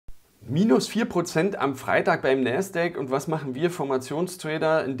Minus 4% am Freitag beim Nasdaq. Und was machen wir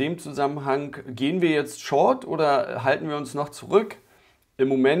Formationstrader in dem Zusammenhang? Gehen wir jetzt short oder halten wir uns noch zurück? Im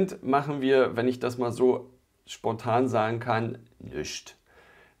Moment machen wir, wenn ich das mal so spontan sagen kann, nichts.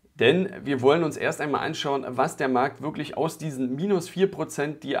 Denn wir wollen uns erst einmal anschauen, was der Markt wirklich aus diesen minus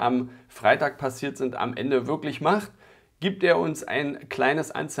 4%, die am Freitag passiert sind, am Ende wirklich macht. Gibt er uns ein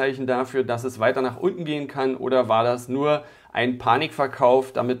kleines Anzeichen dafür, dass es weiter nach unten gehen kann, oder war das nur ein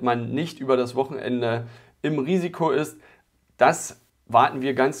Panikverkauf, damit man nicht über das Wochenende im Risiko ist? Das warten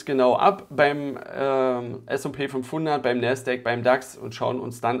wir ganz genau ab beim S&P 500, beim Nasdaq, beim DAX und schauen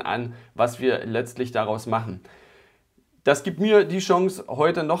uns dann an, was wir letztlich daraus machen. Das gibt mir die Chance,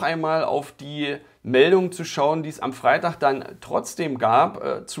 heute noch einmal auf die Meldungen zu schauen, die es am Freitag dann trotzdem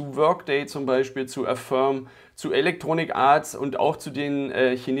gab, zu Workday zum Beispiel, zu Affirm, zu Electronic Arts und auch zu den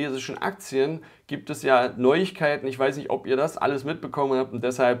chinesischen Aktien gibt es ja Neuigkeiten. Ich weiß nicht, ob ihr das alles mitbekommen habt, und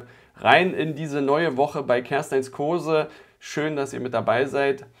deshalb rein in diese neue Woche bei Kersteins-Kurse. Schön, dass ihr mit dabei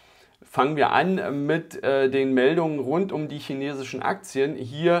seid. Fangen wir an mit den Meldungen rund um die chinesischen Aktien.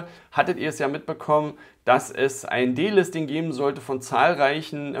 Hier hattet ihr es ja mitbekommen, dass es ein Delisting geben sollte von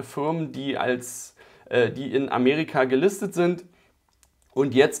zahlreichen Firmen, die in Amerika gelistet sind.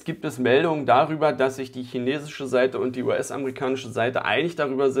 Und jetzt gibt es Meldungen darüber, dass sich die chinesische Seite und die US-amerikanische Seite einig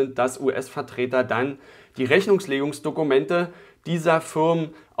darüber sind, dass US-Vertreter dann die Rechnungslegungsdokumente dieser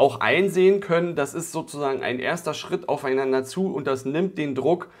Firmen auch einsehen können. Das ist sozusagen ein erster Schritt aufeinander zu, und das nimmt den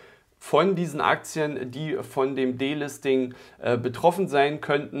Druck von diesen Aktien, die von dem Delisting betroffen sein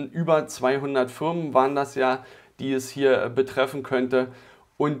könnten. Über 200 Firmen waren das ja, die es hier betreffen könnte.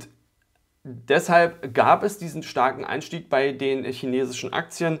 Und deshalb gab es diesen starken Anstieg bei den chinesischen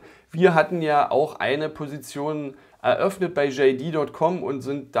Aktien. Wir hatten ja auch eine Position eröffnet bei JD.com und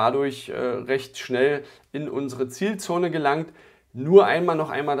sind dadurch recht schnell in unsere Zielzone gelangt. Nur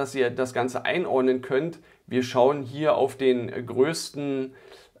noch einmal, dass ihr das Ganze einordnen könnt. Wir schauen hier auf den größten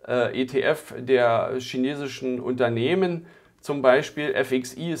ETF der chinesischen Unternehmen, zum Beispiel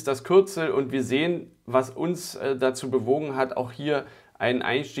FXI ist das Kürzel, und wir sehen, was uns dazu bewogen hat, auch hier einen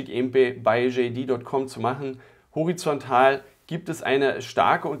Einstieg eben bei JD.com zu machen. Horizontal gibt es eine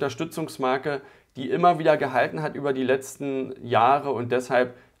starke Unterstützungsmarke, die immer wieder gehalten hat über die letzten Jahre, und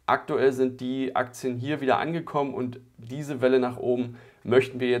deshalb aktuell sind die Aktien hier wieder angekommen, und diese Welle nach oben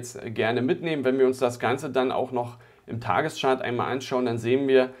möchten wir jetzt gerne mitnehmen. Wenn wir uns das Ganze dann auch noch im Tageschart einmal anschauen, dann sehen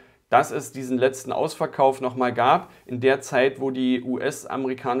wir, dass es diesen letzten Ausverkauf nochmal gab. In der Zeit, wo die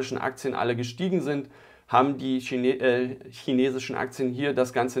US-amerikanischen Aktien alle gestiegen sind, haben die chinesischen Aktien hier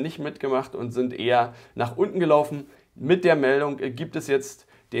das Ganze nicht mitgemacht und sind eher nach unten gelaufen. Mit der Meldung gibt es jetzt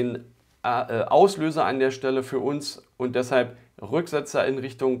den Auslöser an der Stelle für uns, und deshalb Rücksetzer in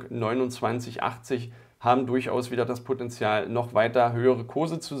Richtung 29,80 haben durchaus wieder das Potenzial, noch weiter höhere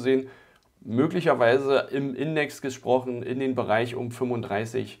Kurse zu sehen. Möglicherweise im Index gesprochen in den Bereich um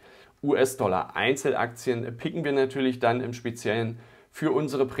 35 US-Dollar. Einzelaktien picken wir natürlich dann im Speziellen für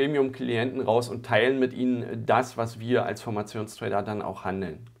unsere Premium-Klienten raus und teilen mit ihnen das, was wir als Formationstrader dann auch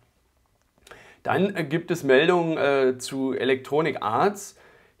handeln. Dann gibt es Meldungen zu Electronic Arts.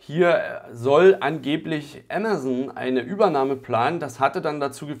 Hier soll angeblich Amazon eine Übernahme planen. Das hatte dann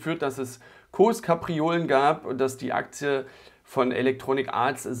dazu geführt, dass es Kurskapriolen gab und dass die Aktie von Electronic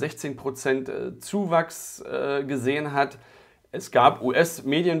Arts 16% Zuwachs gesehen hat. Es gab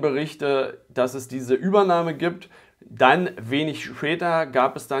US-Medienberichte, dass es diese Übernahme gibt. Dann wenig später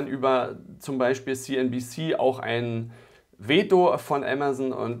gab es dann über zum Beispiel CNBC auch ein Veto von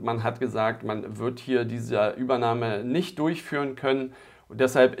Amazon, und man hat gesagt, man wird hier diese Übernahme nicht durchführen können. Und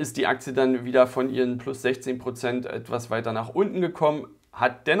deshalb ist die Aktie dann wieder von ihren plus 16% etwas weiter nach unten gekommen,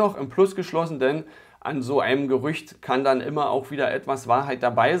 hat dennoch im Plus geschlossen, denn an so einem Gerücht kann dann immer auch wieder etwas Wahrheit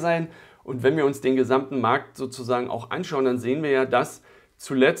dabei sein. Und wenn wir uns den gesamten Markt sozusagen auch anschauen, dann sehen wir ja, dass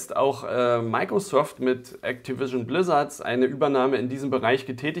zuletzt auch Microsoft mit Activision Blizzards eine Übernahme in diesem Bereich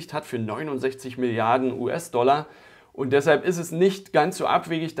getätigt hat für 69 Milliarden US-Dollar. Und deshalb ist es nicht ganz so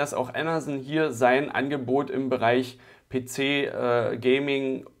abwegig, dass auch Amazon hier sein Angebot im Bereich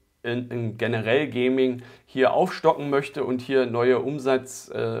PC-Gaming, generell Gaming, hier aufstocken möchte und hier neue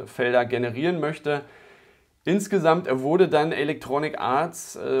Umsatzfelder generieren möchte. Insgesamt wurde dann Electronic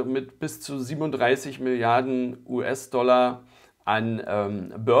Arts mit bis zu 37 Milliarden US-Dollar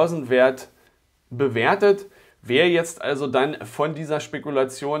an Börsenwert bewertet. Wer jetzt also dann von dieser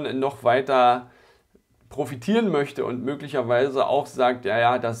Spekulation noch weiter profitieren möchte und möglicherweise auch sagt,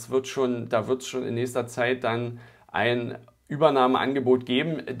 ja, da wird es schon in nächster Zeit dann ein Übernahmeangebot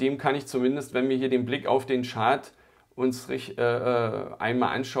geben, dem kann ich zumindest, wenn wir hier den Blick auf den Chart uns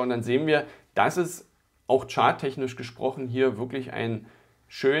einmal anschauen, dann sehen wir, dass es auch charttechnisch gesprochen hier wirklich ein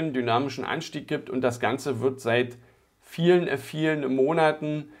schönen dynamischen Anstieg gibt und das Ganze wird seit vielen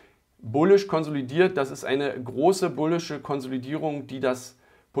Monaten bullisch konsolidiert. Das ist eine große bullische Konsolidierung, die das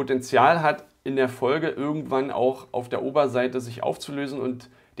Potenzial hat, in der Folge irgendwann auch auf der Oberseite sich aufzulösen und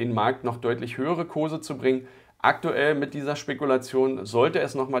den Markt noch deutlich höhere Kurse zu bringen. Aktuell mit dieser Spekulation sollte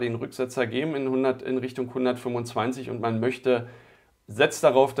es nochmal den Rücksetzer geben in Richtung 125 und man setzt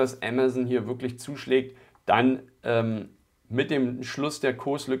darauf, dass Amazon hier wirklich zuschlägt, dann mit dem Schluss der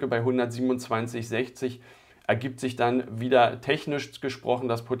Kurslücke bei 127,60 ergibt sich dann wieder technisch gesprochen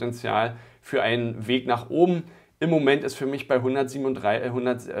das Potenzial für einen Weg nach oben. Im Moment ist für mich bei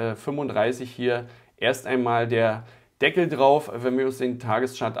 135 hier erst einmal der Deckel drauf, wenn wir uns den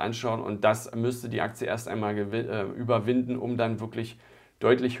Tageschart anschauen und das müsste die Aktie erst einmal überwinden, um dann wirklich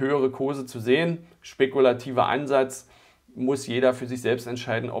deutlich höhere Kurse zu sehen. Spekulativer Ansatz, muss jeder für sich selbst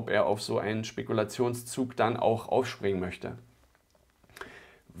entscheiden, ob er auf so einen Spekulationszug dann auch aufspringen möchte.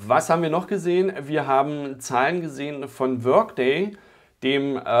 Was haben wir noch gesehen? Wir haben Zahlen gesehen von Workday,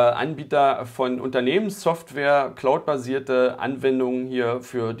 dem Anbieter von Unternehmenssoftware, cloudbasierte Anwendungen hier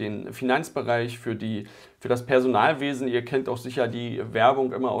für den Finanzbereich, für das Personalwesen. Ihr kennt auch sicher die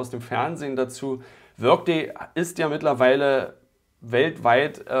Werbung immer aus dem Fernsehen dazu. Workday ist ja mittlerweile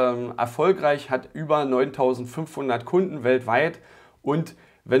weltweit erfolgreich, hat über 9.500 Kunden weltweit und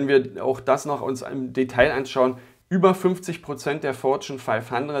wenn wir auch das noch uns im Detail anschauen, über 50% der Fortune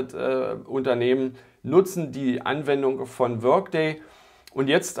 500 Unternehmen nutzen die Anwendung von Workday. Und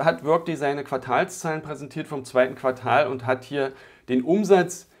jetzt hat Workday seine Quartalszahlen präsentiert vom zweiten Quartal und hat hier den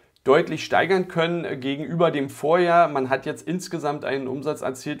Umsatz deutlich steigern können gegenüber dem Vorjahr. Man hat jetzt insgesamt einen Umsatz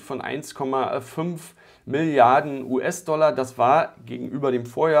erzielt von 1,5 Milliarden US-Dollar. Das war gegenüber dem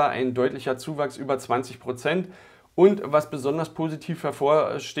Vorjahr ein deutlicher Zuwachs über 20%. Und was besonders positiv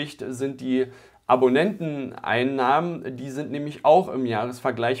hervorsticht, sind die Abonnenteneinnahmen. Die sind nämlich auch im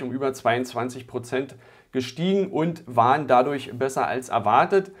Jahresvergleich um über 22% gestiegen und waren dadurch besser als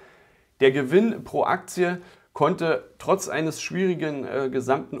erwartet. Der Gewinn pro Aktie konnte trotz eines schwierigen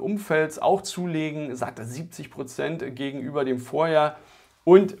gesamten Umfelds auch zulegen, sagte 70% gegenüber dem Vorjahr.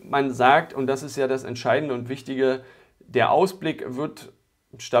 Und man sagt, und das ist ja das Entscheidende und Wichtige, der Ausblick wird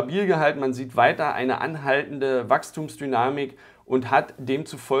stabil gehalten. Man sieht weiter eine anhaltende Wachstumsdynamik und hat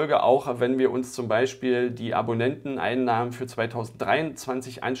demzufolge auch, wenn wir uns zum Beispiel die Abonnenteneinnahmen für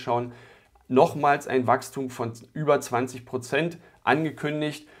 2023 anschauen, nochmals ein Wachstum von über 20%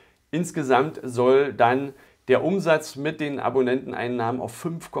 angekündigt. Insgesamt soll dann der Umsatz mit den Abonnenteneinnahmen auf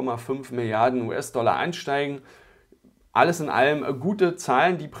 5,5 Milliarden US-Dollar ansteigen. Alles in allem gute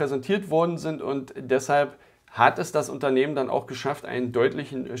Zahlen, die präsentiert worden sind und deshalb hat es das Unternehmen dann auch geschafft, einen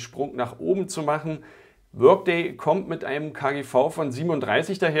deutlichen Sprung nach oben zu machen. Workday kommt mit einem KGV von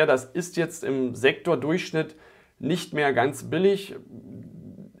 37 daher. Das ist jetzt im Sektordurchschnitt nicht mehr ganz billig.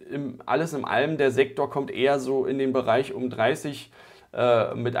 Alles in allem, der Sektor kommt eher so in den Bereich um 30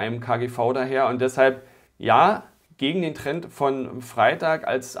 mit einem KGV daher. Und deshalb, ja, gegen den Trend von Freitag,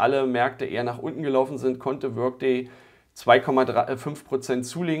 als alle Märkte eher nach unten gelaufen sind, konnte Workday 2,5%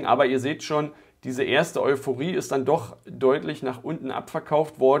 zulegen. Aber ihr seht schon, diese erste Euphorie ist dann doch deutlich nach unten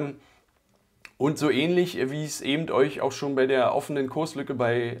abverkauft worden. Und so ähnlich, wie ich es eben euch auch schon bei der offenen Kurslücke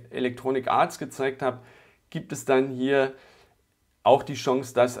bei Electronic Arts gezeigt habe, gibt es dann hier auch die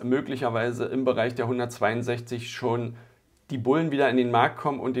Chance, dass möglicherweise im Bereich der 162 schon die Bullen wieder in den Markt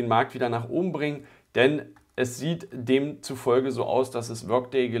kommen und den Markt wieder nach oben bringen. Denn es sieht demzufolge so aus, dass es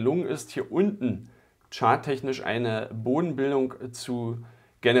Workday gelungen ist, hier unten charttechnisch eine Bodenbildung zu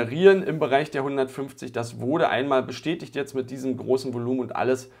generieren im Bereich der 150. Das wurde einmal bestätigt jetzt mit diesem großen Volumen und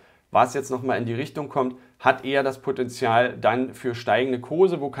alles, was jetzt nochmal in die Richtung kommt, hat eher das Potenzial dann für steigende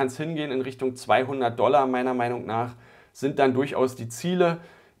Kurse. Wo kann es hingehen? In Richtung $200 meiner Meinung nach sind dann durchaus die Ziele,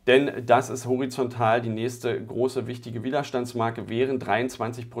 denn das ist horizontal die nächste große wichtige Widerstandsmarke, wären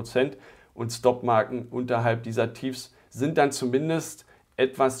 23% und Stopmarken unterhalb dieser Tiefs sind dann zumindest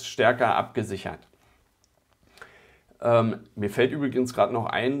etwas stärker abgesichert. Mir fällt übrigens gerade noch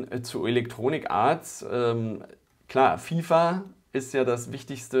ein zu Electronic Arts. Klar, FIFA ist ja das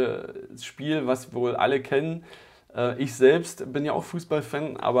wichtigste Spiel, was wohl alle kennen. Ich selbst bin ja auch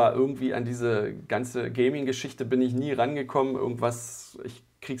Fußballfan, aber irgendwie an diese ganze Gaming-Geschichte bin ich nie rangekommen. Ich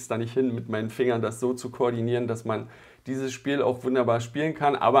krieg's da nicht hin, mit meinen Fingern das so zu koordinieren, dass man dieses Spiel auch wunderbar spielen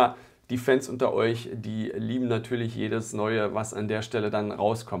kann. Aber die Fans unter euch, die lieben natürlich jedes Neue, was an der Stelle dann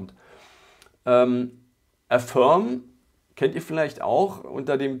rauskommt. Affirm kennt ihr vielleicht auch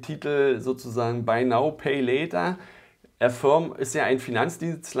unter dem Titel sozusagen Buy Now, Pay Later. Affirm ist ja ein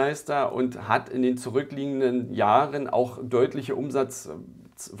Finanzdienstleister und hat in den zurückliegenden Jahren auch deutliche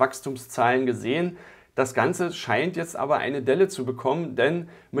Umsatzwachstumszahlen gesehen. Das Ganze scheint jetzt aber eine Delle zu bekommen, denn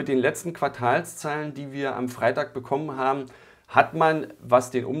mit den letzten Quartalszahlen, die wir am Freitag bekommen haben, hat man, was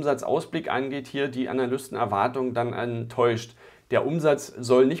den Umsatzausblick angeht, hier die Analystenerwartungen dann enttäuscht. Der Umsatz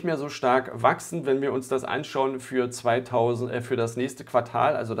soll nicht mehr so stark wachsen, wenn wir uns das anschauen für das nächste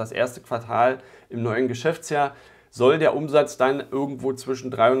Quartal, also das erste Quartal im neuen Geschäftsjahr, soll der Umsatz dann irgendwo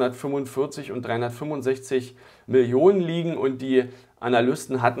zwischen 345 und 365 Millionen liegen und die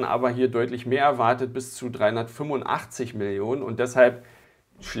Analysten hatten aber hier deutlich mehr erwartet, bis zu 385 Millionen und deshalb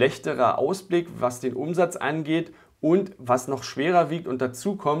schlechterer Ausblick, was den Umsatz angeht. Und was noch schwerer wiegt und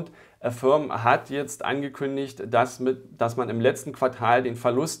dazu kommt, Affirm hat jetzt angekündigt, dass man im letzten Quartal den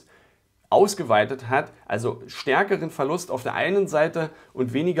Verlust ausgeweitet hat, also stärkeren Verlust auf der einen Seite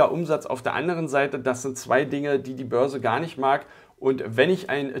und weniger Umsatz auf der anderen Seite. Das sind zwei Dinge, die die Börse gar nicht mag. Und wenn ich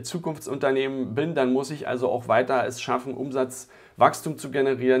ein Zukunftsunternehmen bin, dann muss ich also auch weiter es schaffen, Umsatzwachstum zu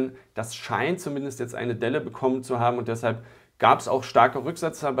generieren. Das scheint zumindest jetzt eine Delle bekommen zu haben und deshalb gab es auch starke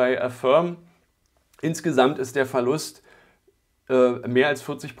Rücksetzer bei Affirm. Insgesamt ist der Verlust mehr als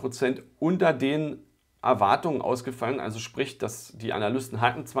 40% unter den Erwartungen ausgefallen. Also sprich, dass die Analysten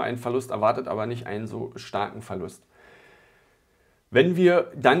hatten zwar einen Verlust erwartet, aber nicht einen so starken Verlust. Wenn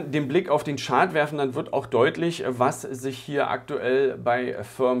wir dann den Blick auf den Chart werfen, dann wird auch deutlich, was sich hier aktuell bei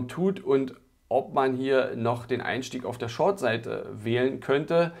Affirm tut und ob man hier noch den Einstieg auf der Short-Seite wählen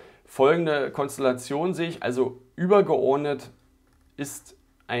könnte. Folgende Konstellation sehe ich, also übergeordnet ist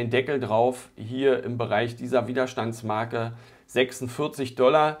ein Deckel drauf, hier im Bereich dieser Widerstandsmarke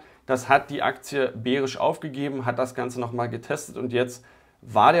 $46. Das hat die Aktie bärisch aufgegeben, hat das Ganze nochmal getestet und jetzt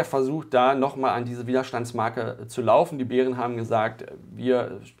war der Versuch da, nochmal an diese Widerstandsmarke zu laufen. Die Bären haben gesagt,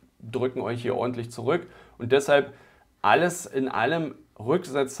 wir drücken euch hier ordentlich zurück und deshalb alles in allem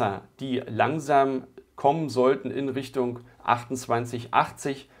Rücksetzer, die langsam kommen sollten in Richtung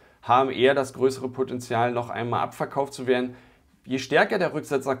 28,80, haben eher das größere Potenzial, noch einmal abverkauft zu werden. Je stärker der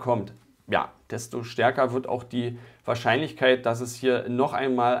Rücksetzer kommt, ja, desto stärker wird auch die Wahrscheinlichkeit, dass es hier noch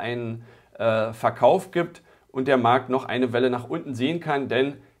einmal einen Verkauf gibt und der Markt noch eine Welle nach unten sehen kann,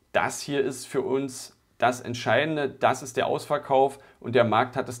 denn das hier ist für uns das Entscheidende, das ist der Ausverkauf und der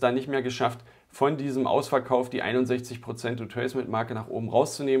Markt hat es da nicht mehr geschafft, von diesem Ausverkauf die 61% Retracement-Marke nach oben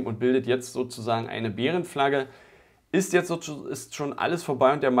rauszunehmen und bildet jetzt sozusagen eine Bärenflagge. Ist schon alles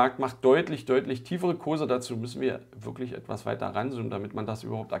vorbei und der Markt macht deutlich tiefere Kurse. Dazu müssen wir wirklich etwas weiter ranzoomen, damit man das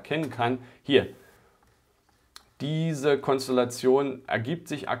überhaupt erkennen kann. Hier, diese Konstellation ergibt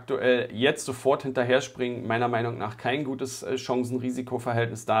sich aktuell. Jetzt sofort hinterher springen, meiner Meinung nach kein gutes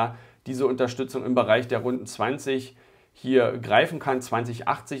Chancen-Risiko-Verhältnis da. Diese Unterstützung im Bereich der Runden 20 hier greifen kann,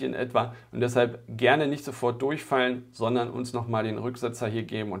 20,80 in etwa. Und deshalb gerne nicht sofort durchfallen, sondern uns nochmal den Rücksetzer hier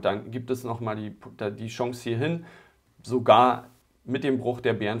geben. Und dann gibt es nochmal die Chance hierhin, sogar mit dem Bruch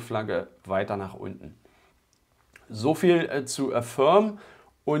der Bärenflagge weiter nach unten. So viel zu Affirm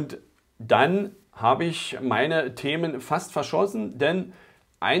und dann habe ich meine Themen fast verschossen, denn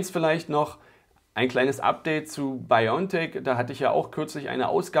eins vielleicht noch, ein kleines Update zu Biontech, da hatte ich ja auch kürzlich eine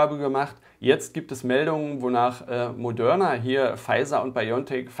Ausgabe gemacht. Jetzt gibt es Meldungen, wonach Moderna hier Pfizer und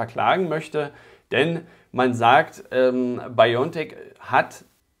Biontech verklagen möchte, denn man sagt, Biontech hat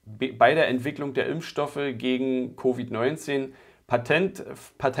bei der Entwicklung der Impfstoffe gegen Covid-19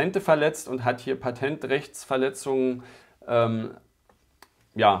 Patente verletzt und hat hier Patentrechtsverletzungen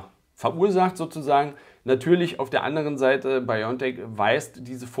verursacht sozusagen. Natürlich auf der anderen Seite, Biontech weist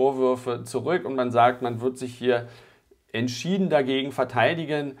diese Vorwürfe zurück und man sagt, man wird sich hier entschieden dagegen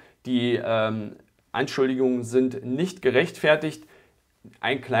verteidigen. Die Anschuldigungen sind nicht gerechtfertigt.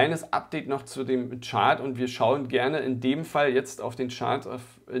 Ein kleines Update noch zu dem Chart und wir schauen gerne in dem Fall jetzt auf den Chart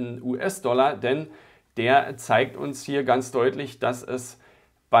in US-Dollar, denn der zeigt uns hier ganz deutlich, dass es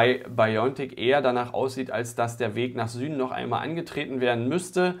bei Biontech eher danach aussieht, als dass der Weg nach Süden noch einmal angetreten werden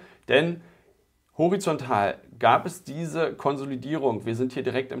müsste, denn horizontal gab es diese Konsolidierung. Wir sind hier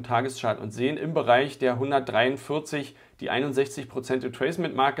direkt im Tageschart und sehen im Bereich der 143 die 61%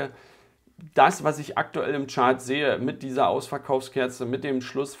 Retracement-Marke. Das, was ich aktuell im Chart sehe, mit dieser Ausverkaufskerze, mit dem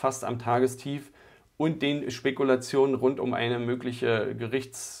Schluss fast am Tagestief und den Spekulationen rund um einem möglichen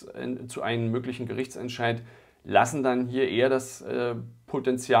Gerichtsentscheid, lassen dann hier eher das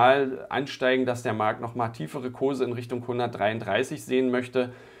Potenzial ansteigen, dass der Markt nochmal tiefere Kurse in Richtung 133 sehen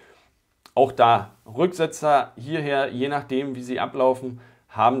möchte. Auch da Rücksetzer hierher, je nachdem wie sie ablaufen,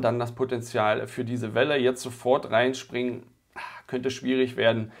 haben dann das Potenzial für diese Welle. Jetzt sofort reinspringen, könnte schwierig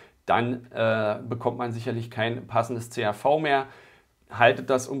werden. Dann bekommt man sicherlich kein passendes CAV mehr. Haltet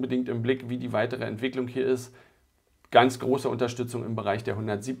das unbedingt im Blick, wie die weitere Entwicklung hier ist. Ganz große Unterstützung im Bereich der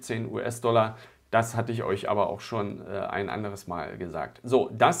 117 US-Dollar. Das hatte ich euch aber auch schon ein anderes Mal gesagt. So,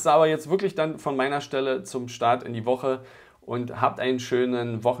 das aber jetzt wirklich dann von meiner Stelle zum Start in die Woche und habt einen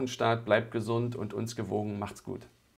schönen Wochenstart, bleibt gesund und uns gewogen, macht's gut.